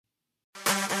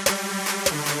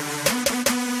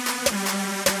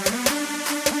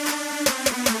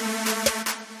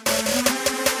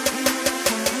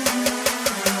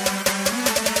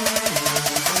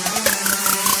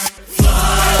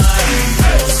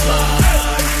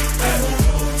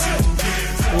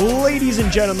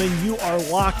and gentlemen, you are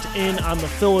locked in on the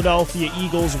Philadelphia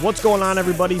Eagles. What's going on,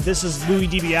 everybody? This is Louis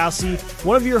DiBiase,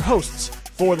 one of your hosts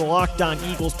for the Locked On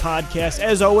Eagles podcast.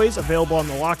 As always, available on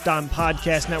the Locked On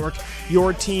Podcast Network,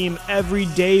 your team every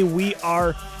day. We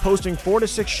are posting 4 to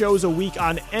 6 shows a week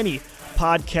on any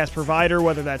podcast provider,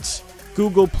 whether that's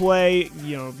Google Play,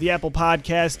 the Apple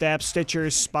Podcast app, Stitcher,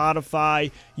 Spotify,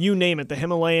 you name it, the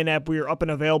Himalayan app. We are up and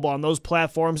available on those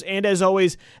platforms. And as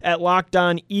always, at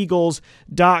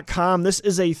LockedOnEagles.com. This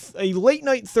is a late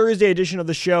night Thursday edition of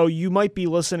the show. You might be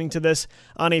listening to this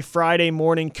on a Friday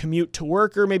morning commute to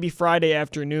work or maybe Friday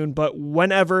afternoon, but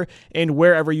whenever and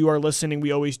wherever you are listening,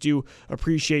 we always do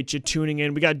appreciate you tuning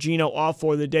in. We got Gino off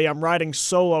for the day. I'm riding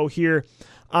solo here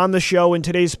on the show, and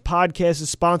today's podcast is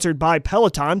sponsored by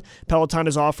Peloton. Peloton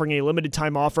is offering a limited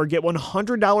time offer. Get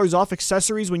 $100 off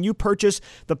accessories when you purchase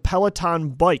the Peloton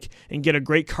bike and get a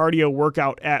great cardio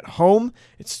workout at home.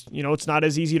 It's not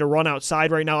as easy to run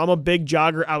outside right now. I'm a big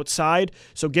jogger outside,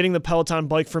 so getting the Peloton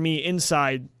bike for me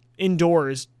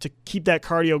indoors to keep that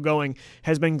cardio going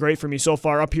has been great for me so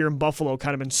far. Up here in Buffalo,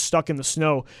 kind of been stuck in the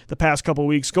snow the past couple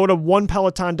weeks. Go to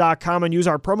onepeloton.com and use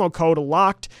our promo code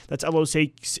LOCKED, that's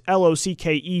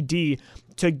LOCKED,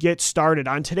 to get started.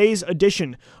 On today's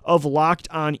edition of Locked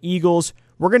On Eagles,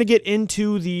 we're going to get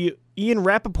into the Ian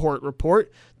Rapoport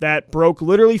report that broke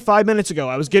literally 5 minutes ago.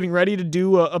 I was getting ready to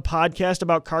do a podcast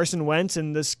about Carson Wentz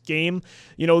and this game,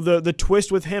 the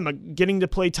twist with him getting to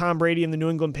play Tom Brady and the New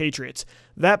England Patriots.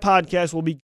 That podcast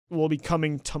will be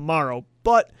coming tomorrow.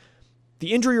 But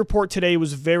the injury report today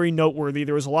was very noteworthy.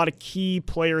 There was a lot of key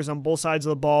players on both sides of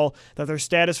the ball that their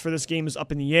status for this game is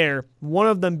up in the air. One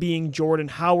of them being Jordan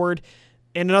Howard,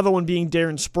 and another one being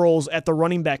Darren Sproles at the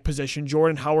running back position.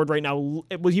 Jordan Howard right now,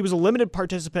 he was a limited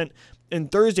participant in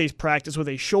Thursday's practice with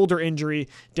a shoulder injury.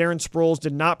 Darren Sproles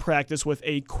did not practice with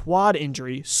a quad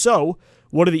injury. So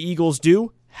what do the Eagles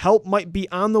do? Help might be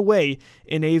on the way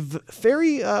in a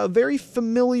very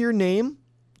familiar name,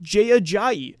 Jay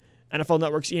Ajayi. NFL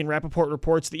Network's Ian Rapoport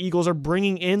reports the Eagles are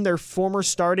bringing in their former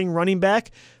starting running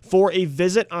back for a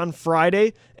visit on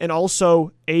Friday and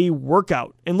also a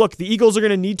workout. And look, the Eagles are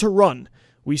going to need to run.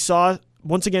 We saw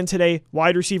once again today,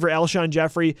 wide receiver Alshon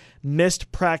Jeffrey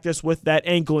missed practice with that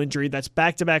ankle injury. That's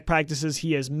back-to-back practices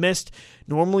he has missed.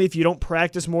 Normally, if you don't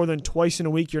practice more than twice in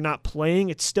a week, you're not playing.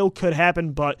 It still could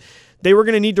happen, but they were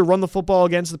going to need to run the football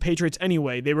against the Patriots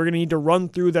anyway. They were going to need to run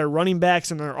through their running backs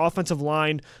and their offensive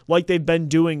line like they've been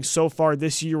doing so far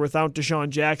this year without Deshaun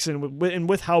Jackson and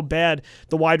with how bad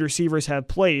the wide receivers have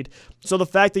played. So the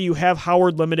fact that you have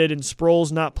Howard limited and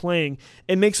Sproles not playing,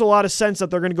 it makes a lot of sense that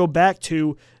they're going to go back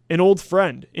to an old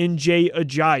friend in Jay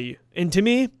Ajayi. And to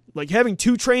me, like having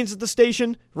two trains at the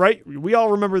station, right? We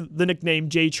all remember the nickname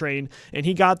J Train, and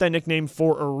he got that nickname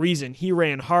for a reason. He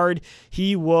ran hard.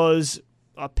 He was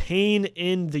a pain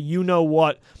in the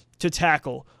you-know-what to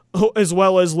tackle, as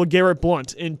well as LeGarrette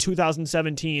Blount in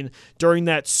 2017 during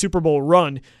that Super Bowl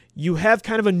run. You have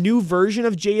kind of a new version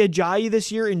of Jay Ajayi this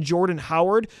year in Jordan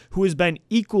Howard, who has been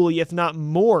equally, if not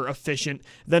more, efficient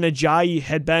than Ajayi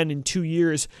had been in 2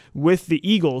 years with the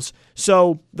Eagles.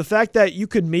 So the fact that you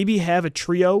could maybe have a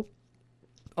trio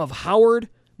of Howard,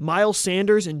 Miles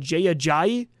Sanders, and Jay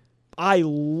Ajayi, I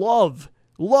love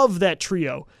that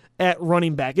trio at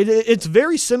running back. It's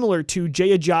very similar to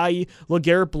Jay Ajayi,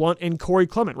 LeGarrette Blount, and Corey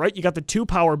Clement, right? You got the two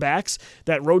power backs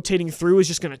that rotating through is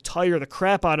just going to tire the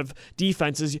crap out of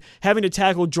defenses. Having to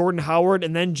tackle Jordan Howard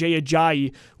and then Jay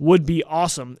Ajayi would be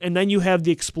awesome. And then you have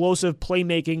the explosive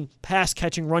playmaking,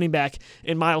 pass-catching running back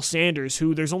in Miles Sanders,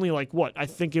 who there's only I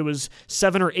think it was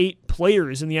 7 or 8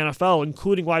 players in the NFL,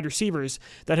 including wide receivers,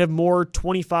 that have more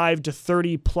 25 to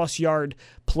 30-plus yard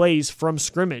plays from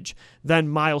scrimmage than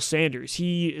Miles Sanders.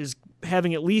 He is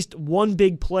having at least one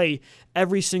big play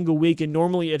every single week, and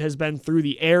normally it has been through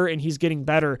the air, and he's getting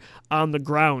better on the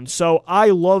ground. So I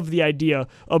love the idea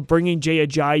of bringing Jay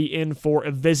Ajayi in for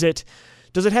a visit.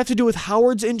 Does it have to do with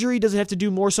Howard's injury? Does it have to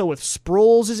do more so with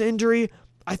Sproles' injury?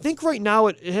 I think right now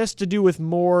it has to do with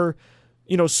more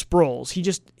Sproles.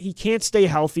 He can't stay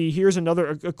healthy. Here's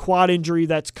another a quad injury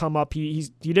that's come up. He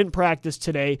didn't practice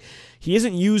today. He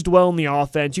isn't used well in the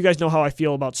offense. You guys know how I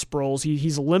feel about Sproles.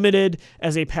 He's limited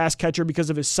as a pass catcher because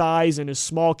of his size and his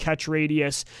small catch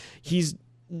radius. He's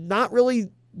not really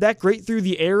that great through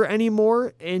the air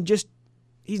anymore, and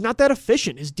he's not that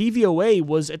efficient. His DVOA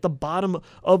was at the bottom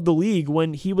of the league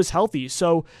when he was healthy.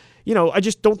 So I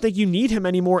just don't think you need him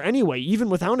anymore anyway, even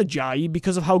without Ajayi,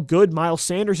 because of how good Miles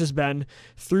Sanders has been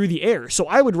through the air. So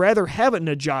I would rather have an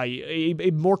Ajayi,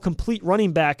 a more complete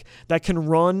running back that can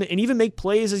run and even make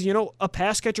plays as, a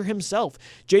pass catcher himself.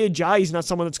 Jay Ajayi is not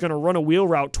someone that's going to run a wheel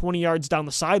route 20 yards down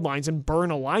the sidelines and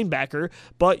burn a linebacker,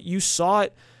 but you saw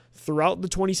it throughout the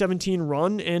 2017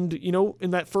 run. And,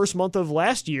 in that first month of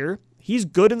last year, he's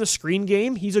good in the screen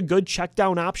game. He's a good check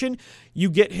down option. You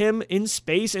get him in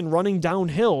space and running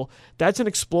downhill. That's an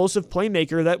explosive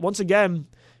playmaker that, once again,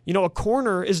 a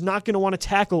corner is not going to want to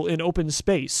tackle in open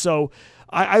space. So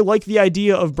I like the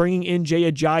idea of bringing in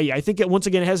Jay Ajayi. I think it, once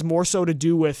again, has more so to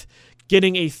do with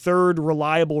getting a third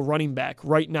reliable running back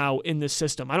right now in this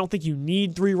system. I don't think you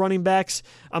need 3 running backs.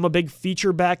 I'm a big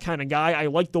feature back kind of guy. I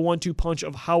like the 1-2 punch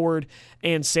of Howard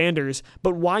and Sanders,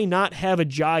 but why not have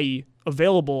Ajayi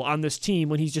available on this team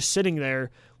when he's just sitting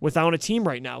there without a team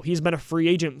right now? He's been a free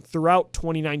agent throughout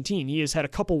 2019. He has had a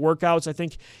couple workouts. I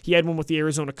think he had one with the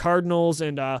Arizona Cardinals,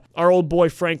 and our old boy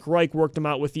Frank Reich worked him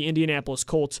out with the Indianapolis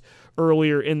Colts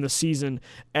earlier in the season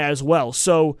as well.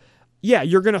 So yeah,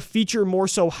 you're going to feature more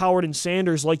so Howard and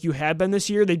Sanders like you have been this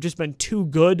year. They've just been too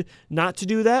good not to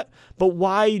do that. But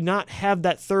why not have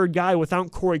that third guy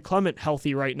without Corey Clement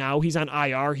healthy right now? He's on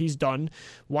IR. He's done.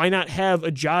 Why not have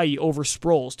Ajayi over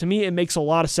Sproles? To me, it makes a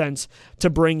lot of sense to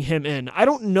bring him in. I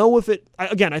don't know if it...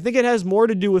 Again, I think it has more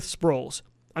to do with Sproles.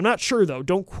 I'm not sure, though.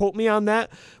 Don't quote me on that.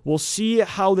 We'll see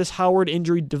how this Howard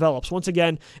injury develops. Once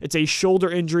again, it's a shoulder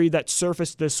injury that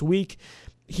surfaced this week.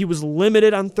 He was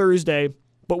limited on Thursday.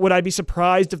 But would I be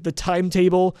surprised if the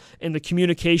timetable and the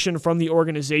communication from the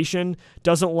organization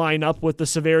doesn't line up with the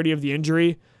severity of the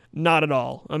injury? Not at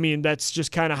all. I mean, that's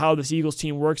just kind of how this Eagles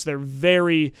team works. They're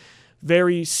very,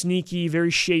 very sneaky,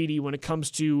 very shady when it comes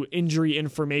to injury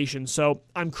information. So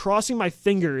I'm crossing my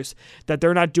fingers that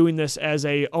they're not doing this as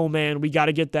oh man, we got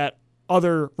to get that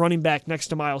other running back next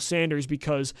to Miles Sanders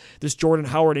because this Jordan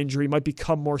Howard injury might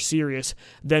become more serious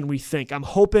than we think. I'm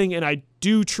hoping, and I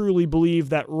do truly believe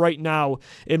that right now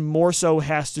it more so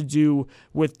has to do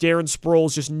with Darren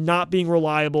Sproles just not being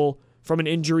reliable from an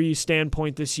injury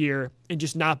standpoint this year and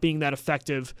just not being that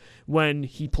effective when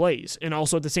he plays. And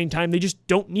also at the same time, they just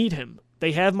don't need him.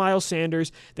 They have Miles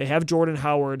Sanders. They have Jordan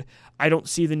Howard. I don't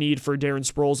see the need for Darren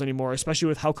Sproles anymore, especially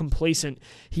with how complacent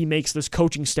he makes this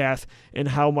coaching staff and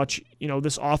how much,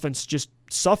 this offense just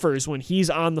suffers when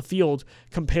he's on the field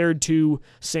compared to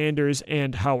Sanders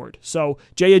and Howard. So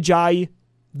Jay Ajayi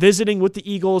visiting with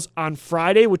the Eagles on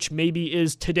Friday, which maybe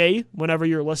is today, whenever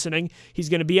you're listening. He's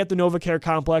going to be at the NovaCare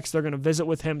Complex. They're going to visit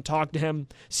with him, talk to him,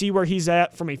 see where he's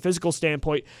at from a physical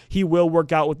standpoint. He will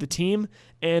work out with the team,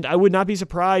 and I would not be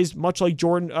surprised, much like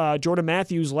Jordan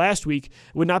Matthews last week,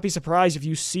 would not be surprised if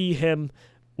you see him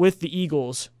with the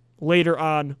Eagles later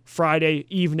on Friday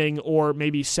evening or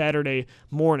maybe Saturday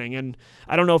morning. And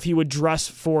I don't know if he would dress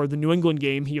for the New England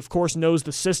game. He, of course, knows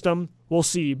the system. We'll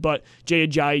see. But Jay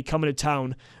Ajayi coming to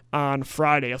town on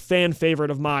Friday. A fan favorite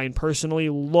of mine. Personally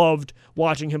loved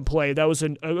watching him play. That was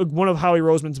one of Howie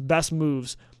Roseman's best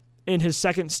moves in his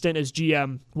second stint as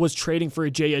GM was trading for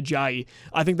Jay Ajayi.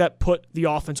 I think that put the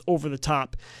offense over the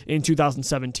top in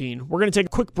 2017. We're going to take a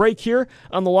quick break here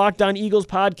on the Locked On Eagles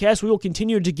podcast. We will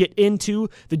continue to get into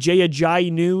the Jay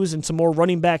Ajayi news and some more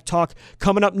running back talk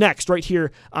coming up next right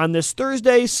here on this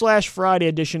Thursday/Friday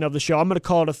edition of the show. I'm going to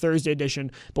call it a Thursday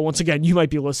edition, but once again, you might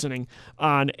be listening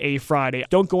on a Friday.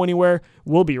 Don't go anywhere.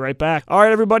 We'll be right back. All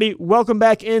right, everybody, welcome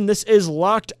back in. This is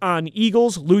Locked On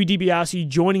Eagles. Louis DiBiase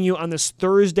joining you on this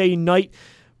Thursday night.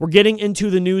 We're getting into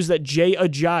the news that Jay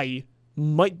Ajayi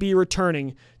might be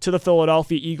returning to the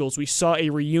Philadelphia Eagles. We saw a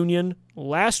reunion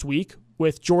last week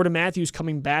with Jordan Matthews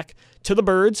coming back to the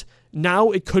Birds.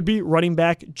 Now it could be running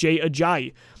back Jay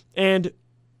Ajayi. And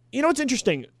it's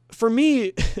interesting. For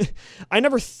me, I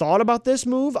never thought about this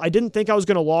move. I didn't think I was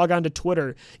going to log on to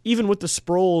Twitter, even with the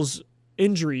Sproles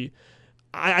injury.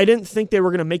 I didn't think they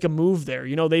were going to make a move there.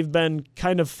 They've been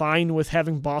kind of fine with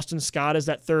having Boston Scott as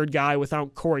that third guy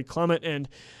without Corey Clement. And,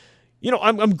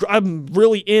 I'm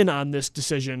really in on this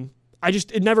decision.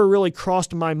 It never really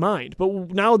crossed my mind.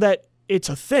 But now that it's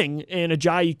a thing and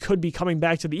Ajayi could be coming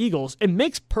back to the Eagles, it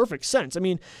makes perfect sense. I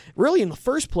mean, really in the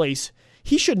first place,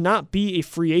 he should not be a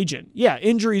free agent. Yeah,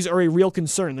 injuries are a real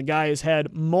concern. The guy has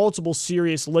had multiple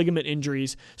serious ligament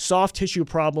injuries, soft tissue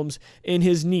problems in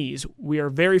his knees. We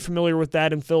are very familiar with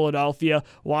that in Philadelphia,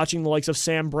 watching the likes of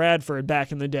Sam Bradford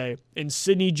back in the day and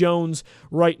Sidney Jones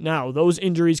right now. Those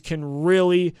injuries can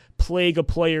really plague a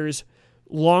player's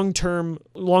long-term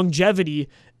longevity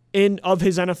of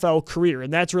his NFL career,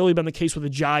 and that's really been the case with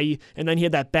Ajayi. And then he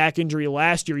had that back injury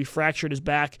last year. He fractured his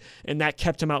back, and that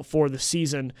kept him out for the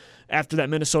season after that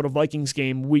Minnesota Vikings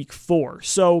game week 4.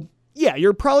 So, yeah,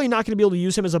 you're probably not going to be able to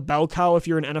use him as a bell cow if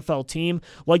you're an NFL team,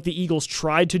 like the Eagles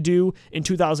tried to do in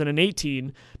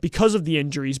 2018 because of the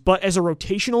injuries. But as a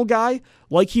rotational guy,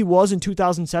 like he was in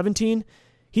 2017,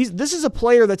 this is a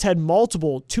player that's had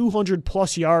multiple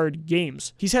 200-plus yard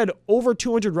games. He's had over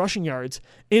 200 rushing yards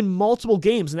in multiple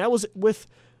games, and that was with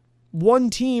one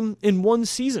team in one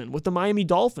season with the Miami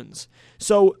Dolphins.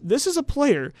 So this is a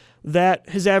player that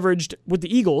has averaged, with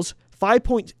the Eagles,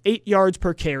 5.8 yards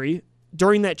per carry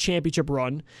during that championship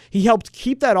run. He helped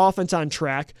keep that offense on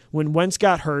track when Wentz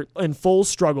got hurt and Foles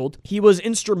struggled. He was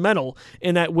instrumental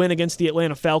in that win against the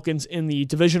Atlanta Falcons in the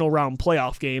divisional round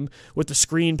playoff game with the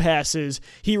screen passes.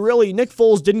 Nick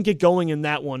Foles didn't get going in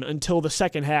that one until the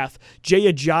second half. Jay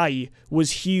Ajayi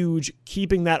was huge,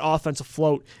 keeping that offense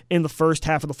afloat in the first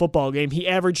half of the football game. He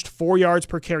averaged 4 yards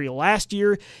per carry last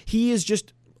year. He is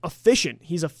just efficient.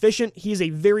 He's efficient. He's a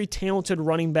very talented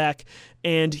running back,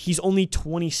 and he's only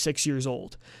 26 years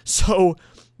old. So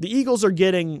the Eagles are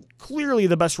getting clearly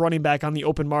the best running back on the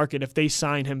open market if they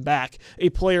sign him back. A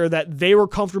player that they were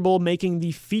comfortable making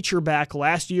the feature back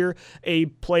last year, a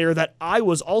player that I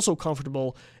was also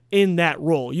comfortable in that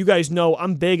role. You guys know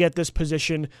I'm big at this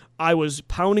position. I was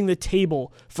pounding the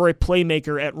table for a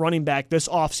playmaker at running back this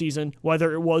offseason,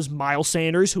 whether it was Miles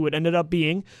Sanders, who it ended up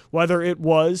being, whether it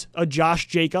was a Josh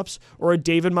Jacobs or a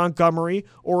David Montgomery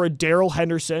or a Darrell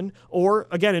Henderson, or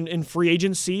again in free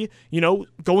agency,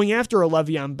 going after a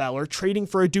Le'Veon Bell or trading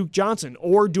for a Duke Johnson,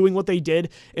 or doing what they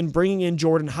did and bringing in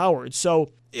Jordan Howard.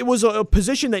 So it was a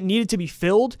position that needed to be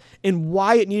filled, and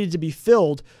why it needed to be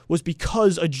filled was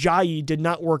because Ajayi did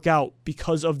not work out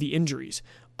because of the injuries.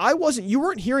 You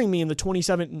weren't hearing me in the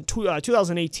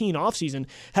 2018 offseason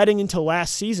heading into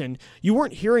last season. You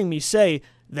weren't hearing me say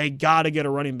they got to get a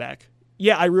running back.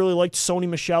 Yeah, I really liked Sony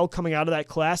Michel coming out of that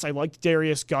class. I liked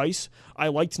Darius Geis. I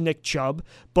liked Nick Chubb.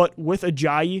 But with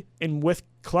Ajayi and with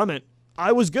Clement,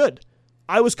 I was good.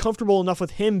 I was comfortable enough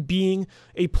with him being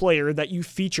a player that you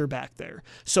feature back there.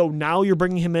 So now you're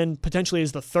bringing him in potentially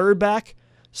as the third back.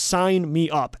 Sign me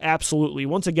up. Absolutely.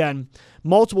 Once again,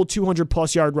 multiple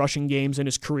 200-plus yard rushing games in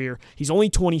his career. He's only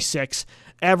 26,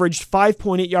 averaged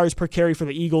 5.8 yards per carry for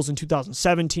the Eagles in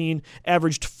 2017,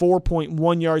 averaged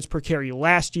 4.1 yards per carry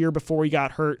last year before he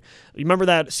got hurt. You remember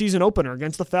that season opener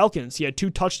against the Falcons? He had 2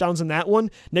 touchdowns in that one.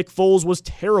 Nick Foles was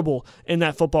terrible in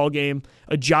that football game.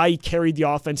 Ajayi carried the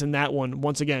offense in that one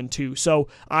once again, too. So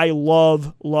I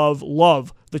love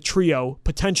the trio,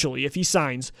 potentially, if he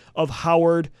signs, of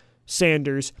Howard,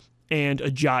 Sanders, and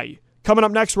Ajayi. Coming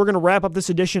up next, we're going to wrap up this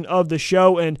edition of the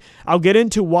show, and I'll get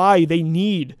into why they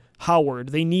need Howard,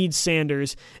 they need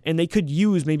Sanders, and they could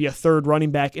use maybe a third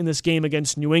running back in this game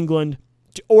against New England,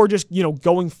 or just,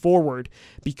 going forward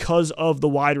because of the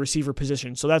wide receiver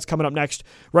position. So that's coming up next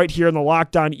right here in the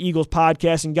Locked On Eagles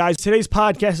podcast. And guys, today's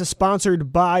podcast is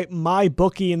sponsored by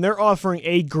MyBookie, and they're offering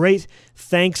a great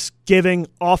Thanksgiving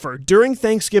offer. During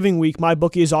Thanksgiving week,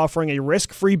 MyBookie is offering a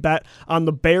risk-free bet on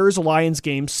the Bears-Lions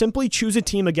game. Simply choose a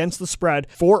team against the spread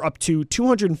for up to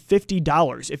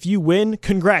 $250. If you win,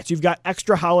 congrats. You've got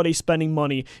extra holiday spending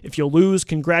money. If you lose,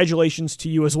 congratulations to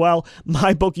you as well.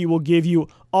 MyBookie will give you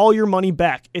all your money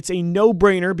back. It's a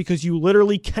no-brainer because you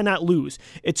literally cannot lose.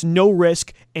 It's no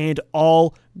risk and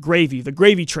all gravy. The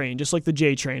gravy train, just like the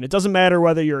J train. It doesn't matter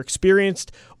whether you're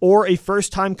experienced or a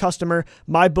first-time customer,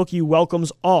 MyBookie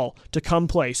welcomes all to come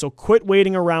play. So quit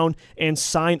waiting around and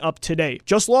sign up today.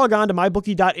 Just log on to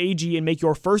mybookie.ag and make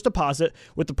your first deposit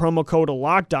with the promo code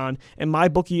LOCKEDON, and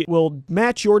MyBookie will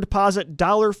match your deposit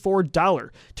dollar for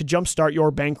dollar to jumpstart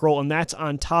your bankroll, and that's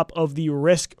on top of the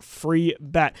risk-free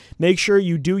bet. Make sure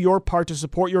you do your part to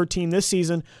support your team this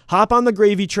season. Hop on the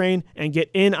gravy train and get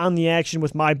in on the action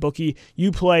with MyBookie.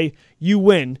 You play, you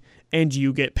win, and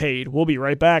you get paid. We'll be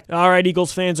right back. All right,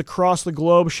 Eagles fans across the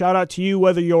globe, shout out to you,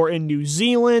 whether you're in New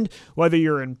Zealand, whether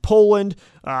you're in Poland,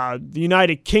 the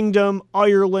United Kingdom,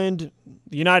 Ireland,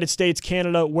 the United States,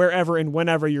 Canada, wherever and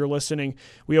whenever you're listening.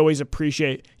 We always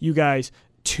appreciate you guys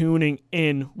tuning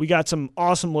in. We got some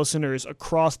awesome listeners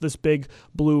across this big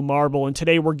blue marble, and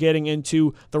today we're getting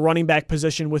into the running back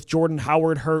position with Jordan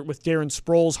Howard hurt, with Darren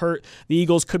Sproles hurt. The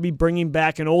Eagles could be bringing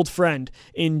back an old friend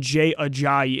in Jay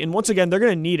Ajayi, and once again, they're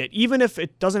going to need it, even if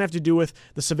it doesn't have to do with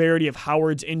the severity of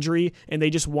Howard's injury and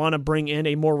they just want to bring in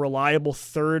a more reliable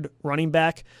third running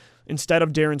back instead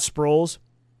of Darren Sproles.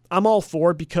 I'm all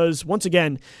for it because, once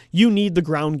again, you need the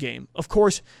ground game. Of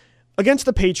course, against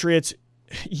the Patriots,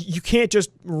 you can't just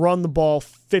run the ball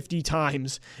 50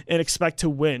 times and expect to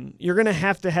win. You're going to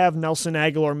have Nelson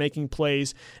Aguilar making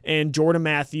plays, and Jordan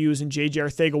Matthews and J.J.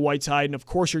 Arcega-Whiteside, and of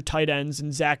course your tight ends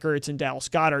and Zach Ertz and Dallas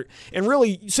Goedert, and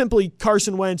really simply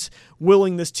Carson Wentz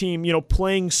willing this team,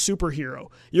 playing superhero.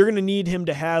 You're going to need him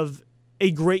to have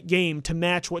a great game to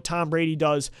match what Tom Brady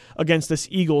does against this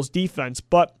Eagles defense,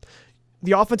 but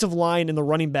the offensive line and the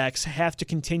running backs have to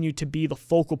continue to be the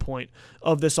focal point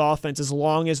of this offense as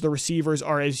long as the receivers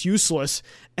are as useless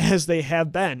as they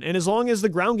have been, and as long as the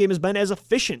ground game has been as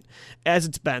efficient as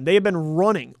it's been. They have been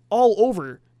running all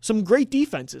over some great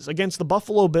defenses against the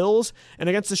Buffalo Bills and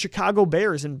against the Chicago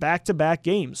Bears in back-to-back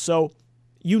games. So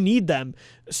you need them,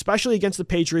 especially against the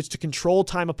Patriots, to control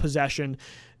time of possession.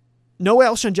 No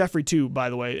Alshon Jeffrey too, by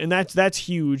the way, and that's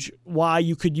huge, why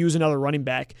you could use another running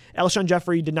back. Alshon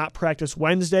Jeffrey did not practice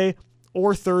Wednesday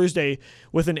or Thursday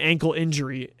with an ankle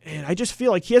injury, and I just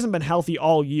feel like he hasn't been healthy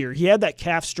all year. He had that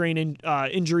calf strain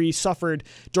injury suffered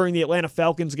during the Atlanta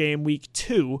Falcons game week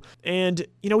 2, and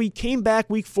he came back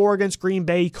week 4 against Green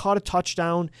Bay. He caught a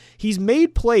touchdown. He's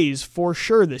made plays for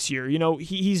sure this year.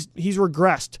 He's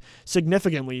regressed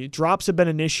significantly. Drops have been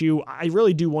an issue. I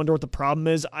really do wonder what the problem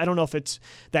is. I don't know if it's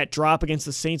that drop against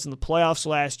the Saints in the playoffs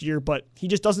last year, but he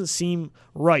just doesn't seem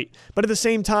right. But at the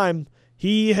same time,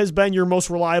 he has been your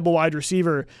most reliable wide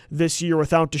receiver this year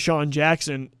without Deshaun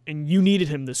Jackson, and you needed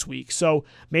him this week. So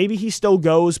maybe he still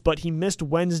goes, but he missed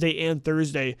Wednesday and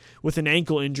Thursday with an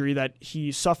ankle injury that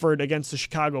he suffered against the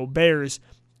Chicago Bears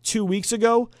 2 weeks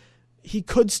ago. He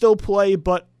could still play,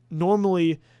 but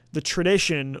normally the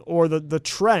tradition, or the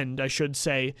trend, I should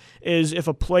say, is if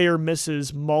a player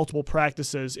misses multiple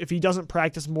practices, if he doesn't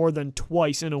practice more than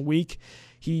twice in a week,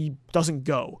 he doesn't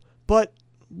go. But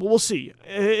we'll see.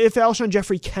 If Alshon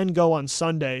Jeffrey can go on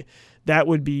Sunday, that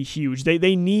would be huge.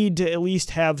 They need to at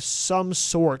least have some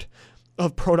sort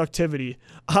of productivity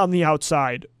on the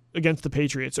outside against the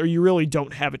Patriots, or you really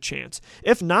don't have a chance.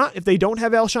 If not, if they don't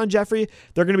have Alshon Jeffrey,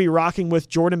 they're going to be rocking with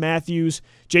Jordan Matthews,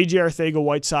 J.J.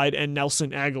 Arcega-Whiteside, and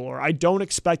Nelson Aguilar. I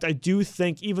do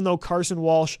think, even though Carson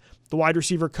Walsh, the wide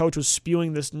receiver coach, was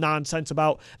spewing this nonsense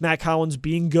about Matt Collins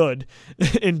being good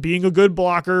and being a good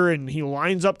blocker, and he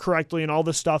lines up correctly and all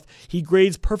this stuff, he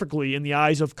grades perfectly in the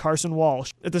eyes of Carson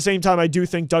Walsh. At the same time, I do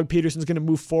think Doug Peterson's going to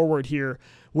move forward here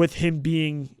with him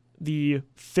being the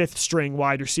 5th string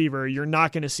wide receiver. You're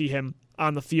not going to see him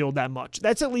on the field that much.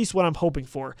 That's at least what I'm hoping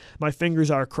for. My fingers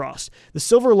are crossed. The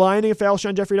silver lining if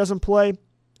Alshon Jeffrey doesn't play,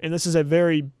 and this is a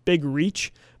very big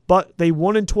reach, but they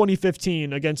won in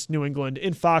 2015 against New England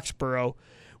in Foxborough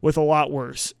with a lot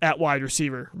worse at wide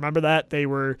receiver. Remember that?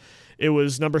 It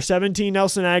was number 17,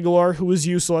 Nelson Aguilar, who was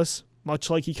useless, much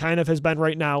like he kind of has been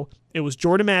right now. It was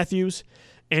Jordan Matthews,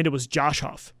 and it was Josh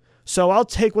Huff. So I'll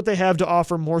take what they have to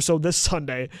offer more so this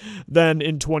Sunday than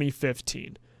in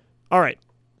 2015. All right,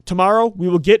 tomorrow we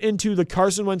will get into the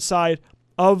Carson Wentz side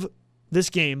of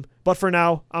this game. But for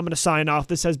now, I'm going to sign off.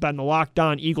 This has been the Locked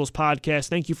On Eagles podcast.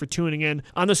 Thank you for tuning in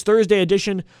on this Thursday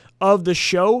edition of the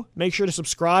show. Make sure to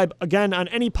subscribe, again, on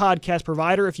any podcast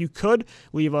provider. If you could,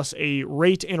 leave us a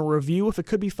rate and a review. If it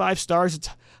could be 5 stars, it's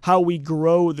how we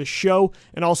grow the show.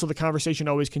 And also the conversation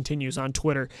always continues on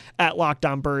Twitter, at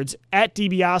LockedOnBirds, at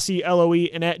DiBiase, LOE,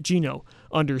 and at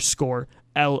Gino_LOE.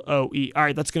 All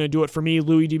right, that's going to do it for me,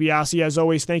 Louis DiBiase. As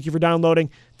always, thank you for downloading.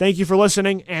 Thank you for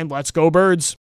listening, and let's go Birds.